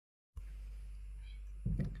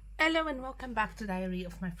Hello and welcome back to Diary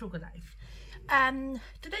of My Frugal Life.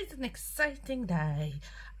 Today's an exciting day.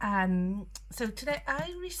 So today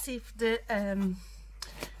I received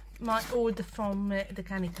my order from the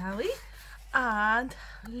Canitari, and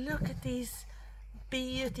look at this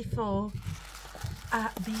beautiful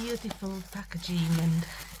packaging, and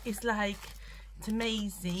it's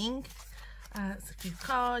amazing. It's a few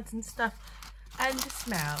cards and stuff, and the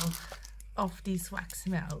smell of these wax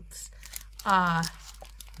melts are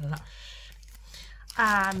lush.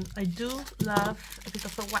 I do love a bit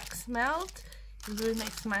of a wax melt. It really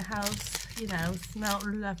makes my house, smell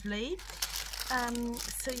lovely.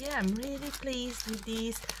 So yeah, I'm really pleased with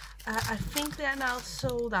these. I think they are now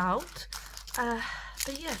sold out,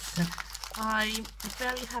 but yes, I'm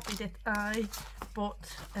very happy that I bought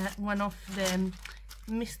one of the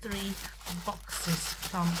mystery boxes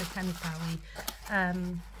from the Canitari.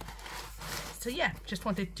 So yeah, just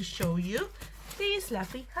wanted to show you these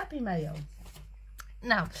lovely Happy Mail.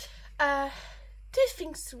 Now, two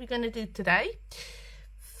things we're going to do today.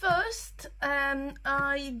 First,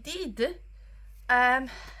 I did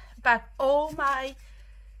back all my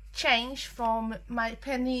change from my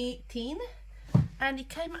penny tin, and it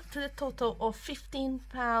came up to the total of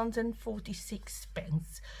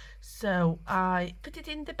 £15.46. So I put it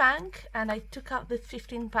in the bank and I took out the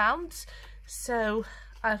 £15, so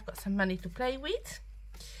I've got some money to play with.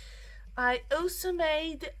 I also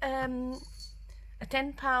made a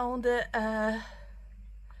 £10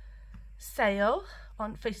 sale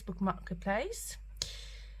on Facebook Marketplace,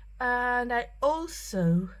 and I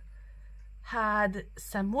also had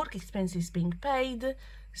some work expenses being paid,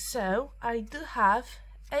 so I do have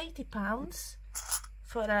 £80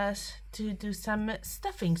 for us to do some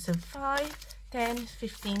stuffing. So 5, 10,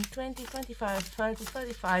 15, 20, 25, 30,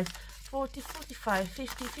 35, 40, 45,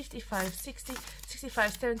 50, 55, 60,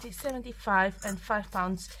 65, 70, 75 and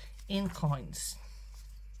 £5 in coins.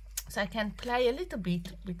 So I can play a little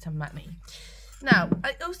bit with some money. Now,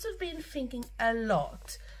 I also been thinking a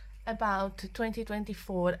lot about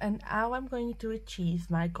 2024 and how I'm going to achieve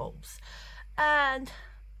my goals. And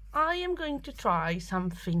I am going to try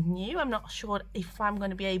something new. I'm not sure if I'm going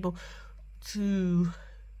to be able to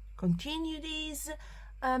continue these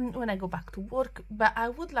when I go back to work, but I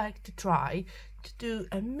would like to try to do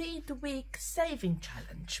a midweek saving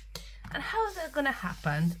challenge. And how is that going to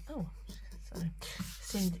happen? Oh, sorry,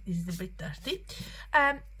 sink is a bit dirty.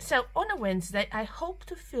 So on a Wednesday, I hope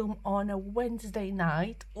to film on a Wednesday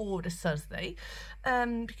night or a Thursday,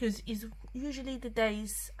 because it's usually the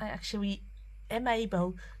days I actually am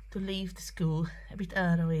able to leave the school a bit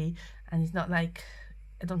early, and it's not like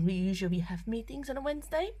I don't really usually have meetings on a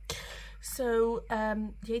Wednesday. So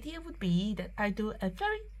the idea would be that I do a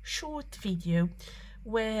very short video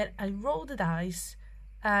where I roll the dice,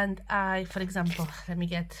 and I, for example, let me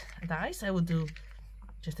get a dice. I will do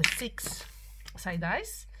just a 6 side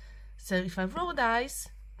dice. So if I roll dice,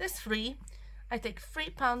 there's 3. I take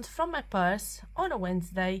 £3 from my purse on a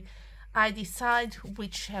Wednesday. I decide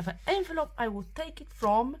whichever envelope I will take it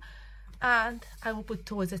from, and I will put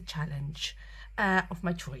towards a challenge of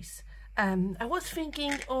my choice. I was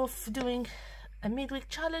thinking of doing a midweek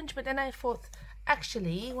challenge, but then I thought,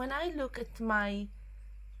 actually, when I look at my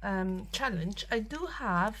challenge, I do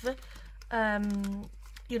have,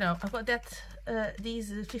 I've got that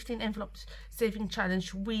these 15 envelopes saving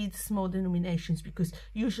challenge with small denominations, because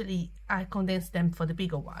usually I condense them for the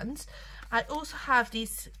bigger ones. I also have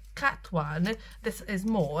this cat one that is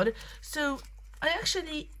more, so I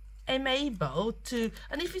actually am able to,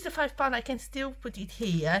 and if it's a £5 I can still put it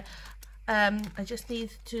here. I just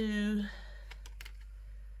need to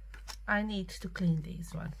clean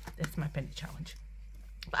this one. That's my penny challenge.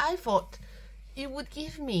 But I thought it would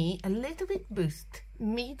give me a little bit boost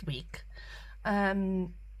midweek,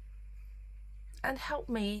 and help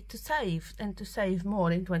me to save, and to save more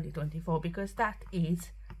in 2024, because that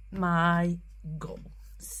is my goal.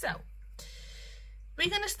 So we're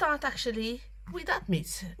gonna start actually with that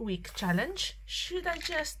midweek challenge. Should I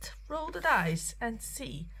just roll the dice and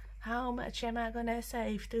see how much am I gonna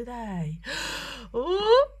save today?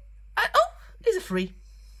 Oh, it's a 3.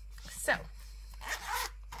 So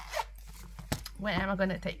where am I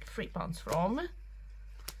gonna take £3 from?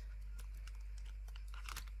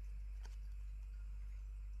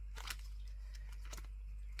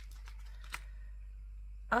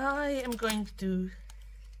 I am going to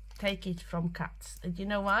take it from cats. And you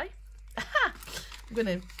know why? I'm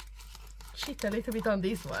gonna cheat a little bit on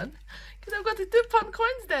this one, because I've got the £2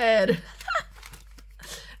 coins there.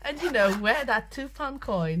 And you know where that £2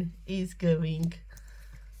 coin is going?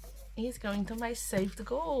 It's going to my saved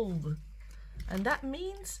gold. And that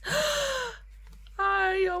means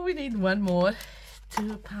Oh, we need one more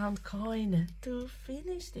 £2 coin to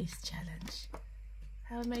finish this challenge.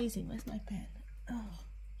 How amazing. Where's my pen?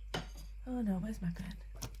 Oh no, where's my pen?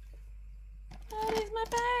 Where is my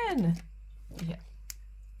pen? Yeah.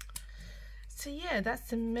 So yeah,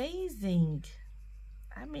 that's amazing.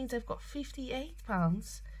 That means I've got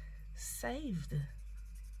 £58 saved.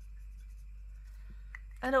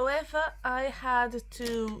 And however, I had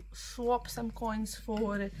to swap some coins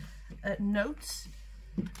for notes.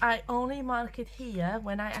 I only mark it here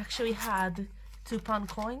when I actually had £2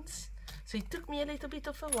 coins. So it took me a little bit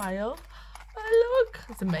of a while. But look,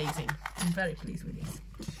 it's amazing. I'm very pleased with this.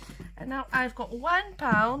 And now I've got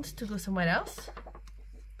 £1 to go somewhere else.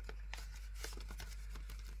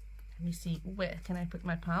 Let me see, where can I put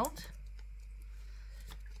my pound?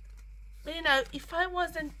 But you know, if I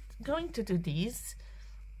wasn't going to do these,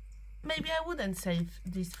 maybe I wouldn't save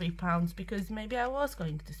these £3 because maybe I was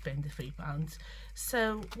going to spend the £3.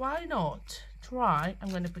 So why not try? I'm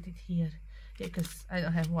going to put it here because I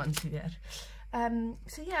don't have one there.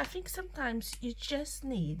 So yeah, I think sometimes you just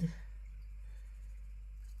need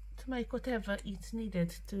to make whatever is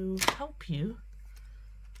needed to help you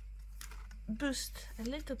boost a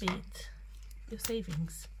little bit your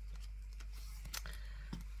savings.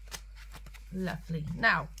 Lovely.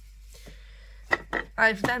 Now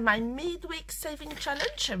I've done my midweek saving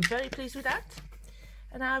challenge. I'm very pleased with that,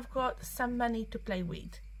 and I've got some money to play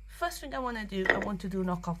with. First thing I want to do, I want to do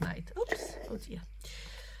knockout night. Oops, oh dear.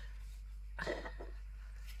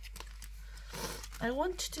 I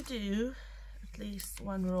want to do at least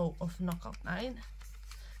one row of knockout night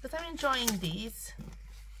because I'm enjoying these.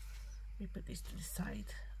 Let me put this to the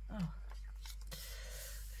side. Oh,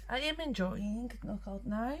 I am enjoying knockout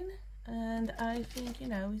 9, and I think, you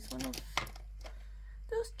know, it's one of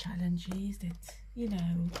those challenges that, you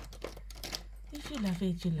know, if you love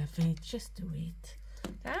it, you love it, just do it.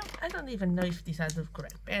 Now, I don't even know if these are the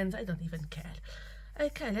correct pens. I don't even care.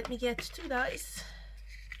 Okay, let me get 2 dice.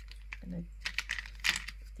 I'm gonna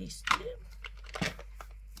put these 2,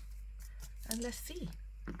 and let's see.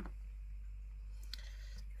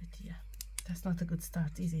 That's not a good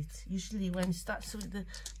start, is it? Usually when it starts with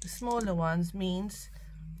the smaller ones means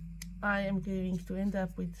I am going to end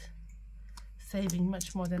up with saving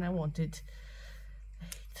much more than I wanted. 8.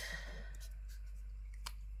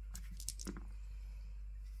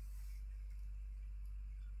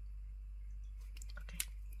 Okay.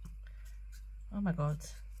 Oh my god.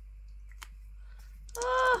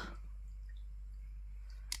 Oh!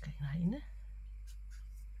 Okay, 9.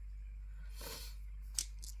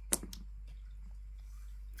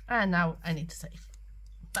 And now I need to save.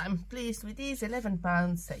 But I'm pleased with these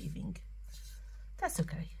 £11 saving. That's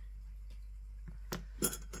okay.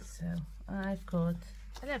 So I've got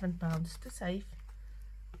 £11 to save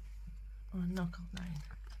on knockout 9.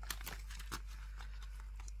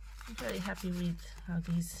 I'm very happy with how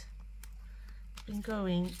these have been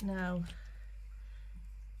going now.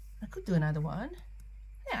 I could do another one.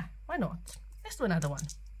 Yeah, why not? Let's do another one.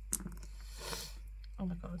 Oh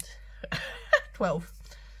my god. 12.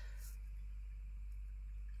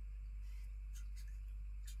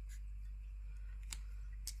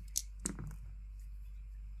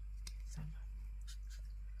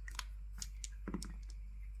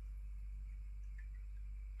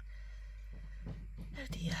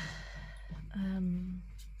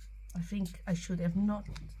 I think I should have not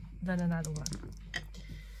done another one.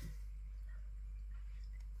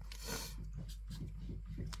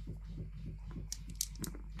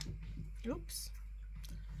 Oops.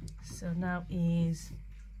 So now is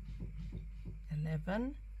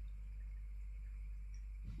 11.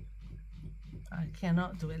 I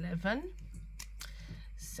cannot do 11.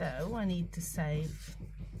 So I need to save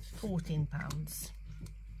 £14.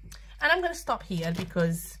 And I'm going to stop here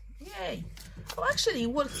because, yay, oh, actually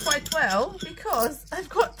it worked quite well because I've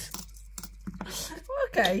got,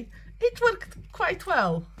 okay, it worked quite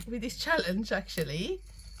well with this challenge actually.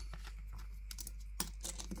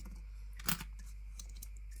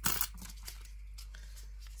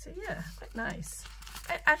 So yeah, quite nice.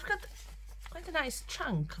 I've got quite a nice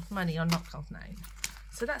chunk of money on knockout 9.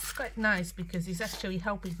 So that's quite nice because it's actually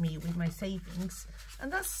helping me with my savings.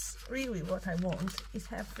 And that's really what I want, is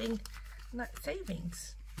having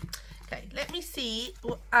savings. Okay, let me see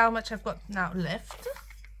how much I've got now left.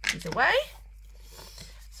 Either way.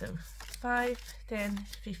 So 5, 10,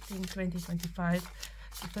 15, 20, 25,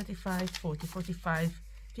 35, 40, 45,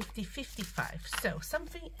 50, 55. So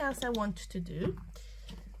something else I want to do.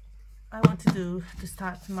 I want to do to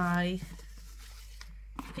start my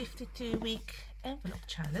 52-week envelope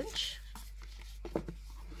challenge. I'm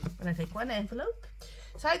gonna take one envelope.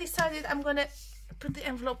 So I decided I'm gonna put the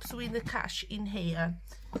envelopes with the cash in here,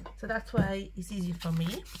 so that way it's easy for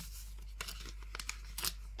me.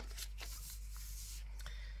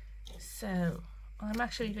 So I'm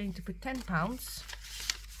actually going to put £10.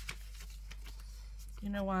 You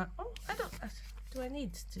know what? Oh, I don't. Do I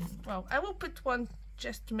need to? Well, I will put one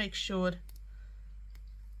just to make sure.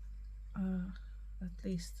 At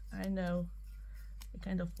least I know it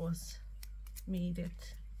kind of was made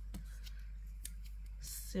it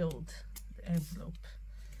sealed the envelope.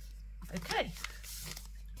 Okay,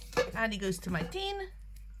 and it goes to my tin.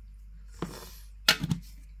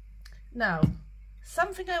 Now,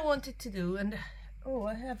 something I wanted to do, and oh,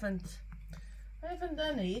 I haven't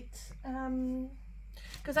done it,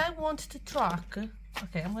 because I want to track.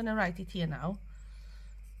 Okay, I'm gonna write it here now.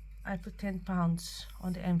 I put £10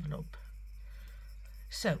 on the envelope.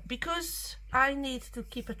 So, because I need to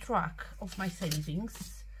keep a track of my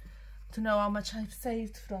savings to know how much I've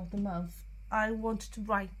saved throughout the month, I want to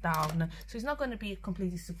write down. So it's not going to be a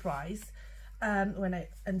complete surprise when I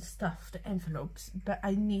unstuff the envelopes, but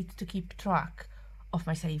I need to keep track of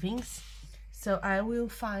my savings. So I will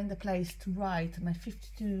find a place to write my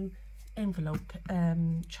 52 envelope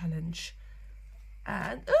challenge.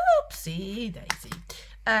 And oopsie daisy.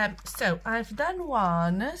 So I've done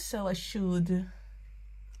one, so I should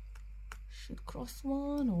cross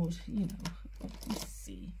one, or you know, let me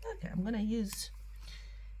see. Okay, I'm gonna use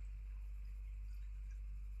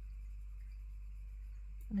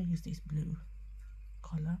this blue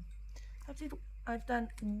color. I've done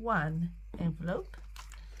one envelope.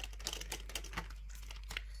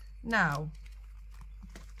 Now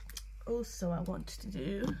also I want to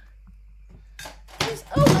do is,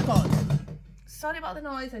 oh my god, sorry about the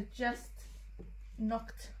noise, I just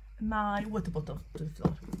knocked my water bottle to the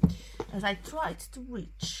floor as I tried to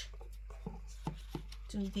reach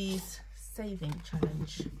to this saving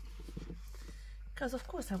challenge, because of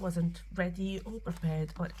course I wasn't ready or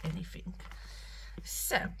prepared or anything.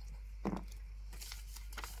 So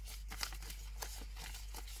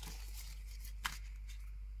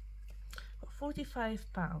 £45.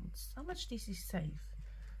 How much this is save?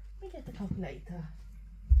 Let me get the calculator.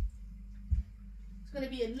 It's going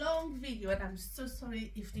to be a long video, and I'm so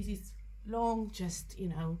sorry if this is long, just, you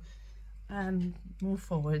know, move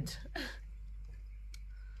forward.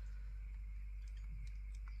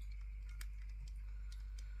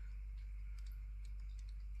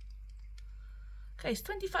 Okay, it's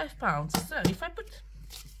 £25. So if I put,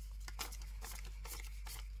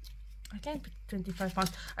 I can't put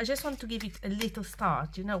 £25. I just want to give it a little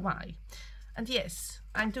start. You know why? And yes,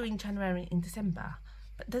 I'm doing January in December,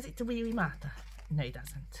 but does it really matter? No, it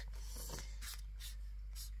doesn't.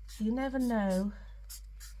 You never know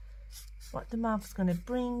what the month's going to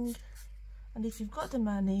bring, and if you've got the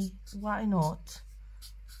money, why not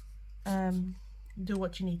do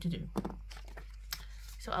what you need to do.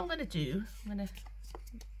 So I'm going to do, do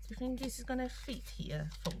you think this is going to fit here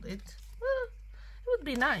folded? Well, it would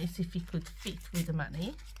be nice if it could fit with the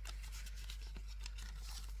money.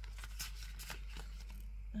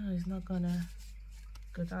 Oh, it's not going to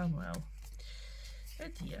go down well. Oh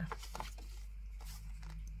dear.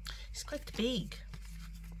 It's quite big.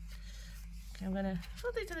 Okay, I'm gonna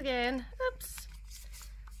fold it again. Oops.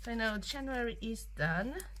 So I know January is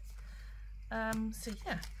done. So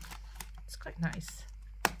yeah, it's quite nice.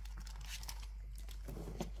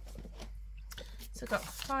 So I got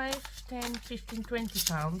 5, 10, 15, 20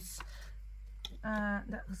 pounds.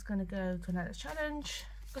 That was gonna go to another challenge,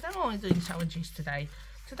 but I'm only doing challenges today.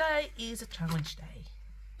 Today is a challenge day.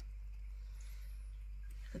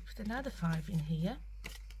 I could put another 5 in here.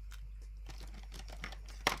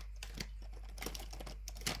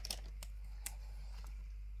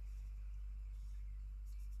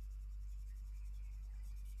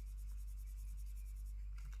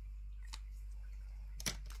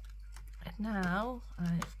 Now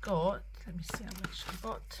I've got, let me see how much I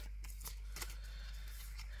got,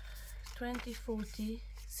 20, 40,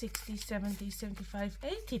 60, 70, 75,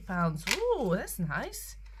 80 pounds. Ooh, that's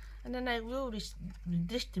nice. And then I will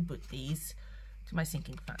redistribute these to my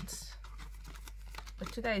sinking funds.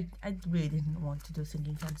 But today I really didn't want to do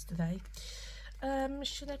sinking funds today.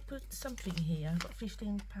 Should I put something here? I've got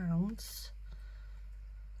 15 pounds.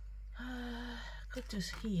 Could do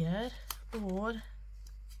here, or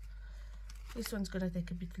this one's gonna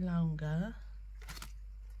take a bit longer.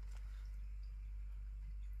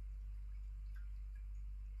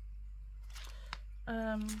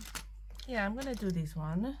 Yeah, I'm gonna do this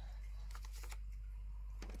one.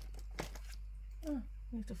 Oh,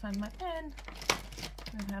 I need to find my pen.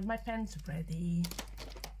 I have my pens ready.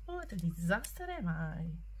 What a disaster am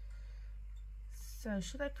I? So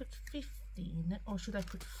should I put 15, or should I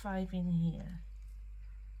put 5 in here?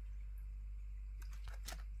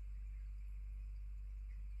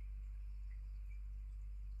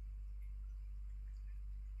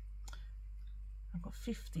 I've got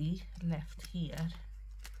 50 left here.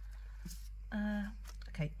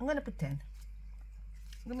 Okay, I'm gonna put 10.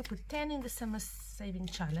 I'm gonna put 10 in the summer saving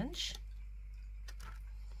challenge.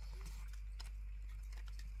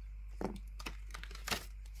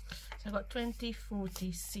 So I've got 20,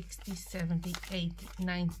 40, 60, 70, 80,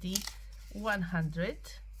 90, 100.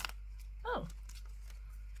 Oh,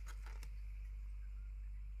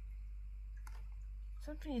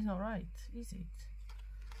 something is not right, is it?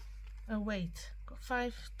 Oh wait, got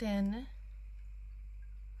 5, 10,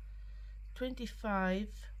 25.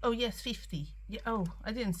 Oh yes, 50. Yeah. Oh,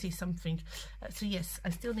 I didn't see something. So yes, I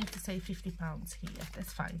still need to save £50 here.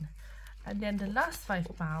 That's fine. And then the last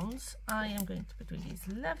 £5 I am going to put with this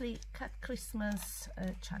lovely Cat Christmas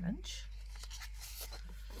challenge.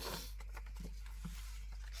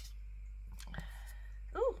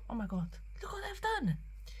 Oh my god, look what I've done.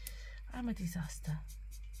 I'm a disaster.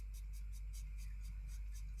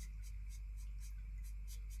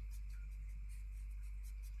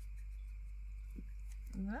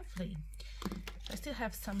 Lovely. I still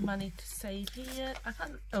have some money to save here. I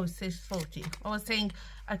can't. Oh, it says 40. I was saying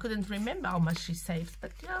I couldn't remember how much she saved,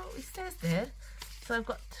 but you know, it says there. So I've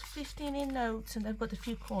got 15 in notes and I've got a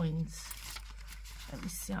few coins. Let me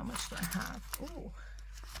see how much do I have. Oh,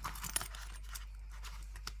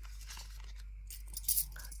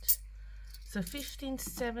 so 15,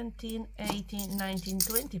 17, 18, 19,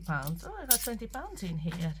 20 pounds. Oh, I got 20 pounds in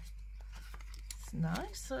here. It's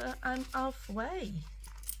nice. So I'm halfway.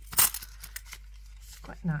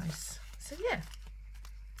 Quite nice. So yeah,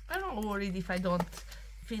 I'm not worried if I don't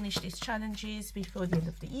finish these challenges before the end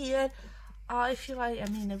of the year. I feel I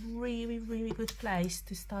am in a really good place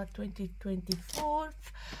to start 2024.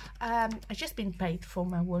 I've just been paid for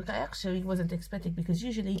my work. I actually wasn't expecting, because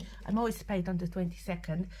usually I'm always paid on the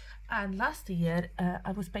 22nd, and last year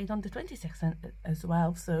I was paid on the 22nd as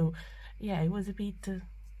well. So yeah, it was a bit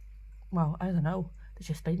well, I don't know, they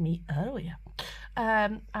just paid me earlier.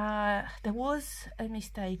 There was a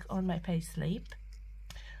mistake on my payslip,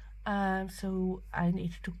 so I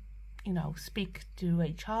need to, you know, speak to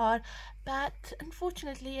HR, but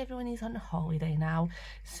unfortunately everyone is on holiday now,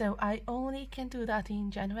 so I only can do that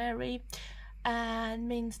in January, and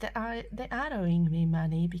means that they are owing me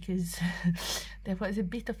money, because there was a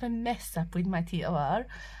bit of a mess up with my TOR.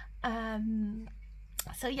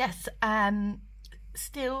 So yes,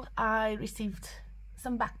 still I received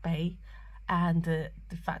some back pay, and the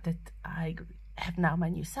fact that I have now my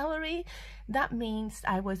new salary, that means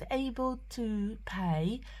I was able to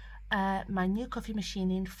pay my new coffee machine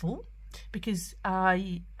in full, because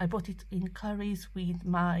I bought it in Currys with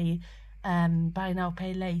my buy now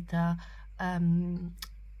pay later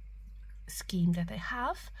scheme that I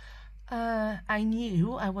have. I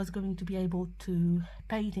knew I was going to be able to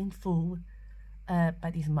pay it in full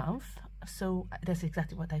by this month, so that's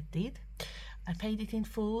exactly what I did. I paid it in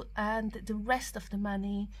full, and the rest of the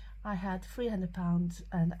money, I had £300,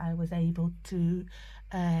 and I was able to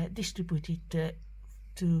distribute it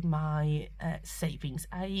to my savings.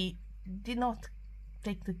 I did not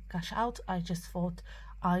take the cash out. I just thought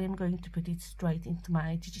I am going to put it straight into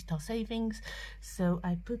my digital savings. So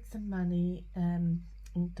I put some money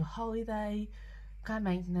into holiday, car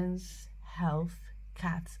maintenance, health,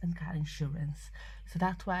 cats and car insurance. So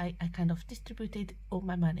that's why I kind of distributed all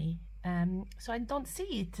my money, so I don't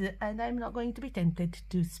see it, and I'm not going to be tempted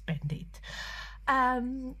to spend it.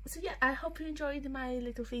 So yeah, I hope you enjoyed my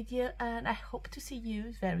little video, and I hope to see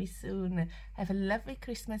you very soon. Have a lovely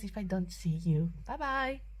Christmas if I don't see you. Bye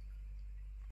bye.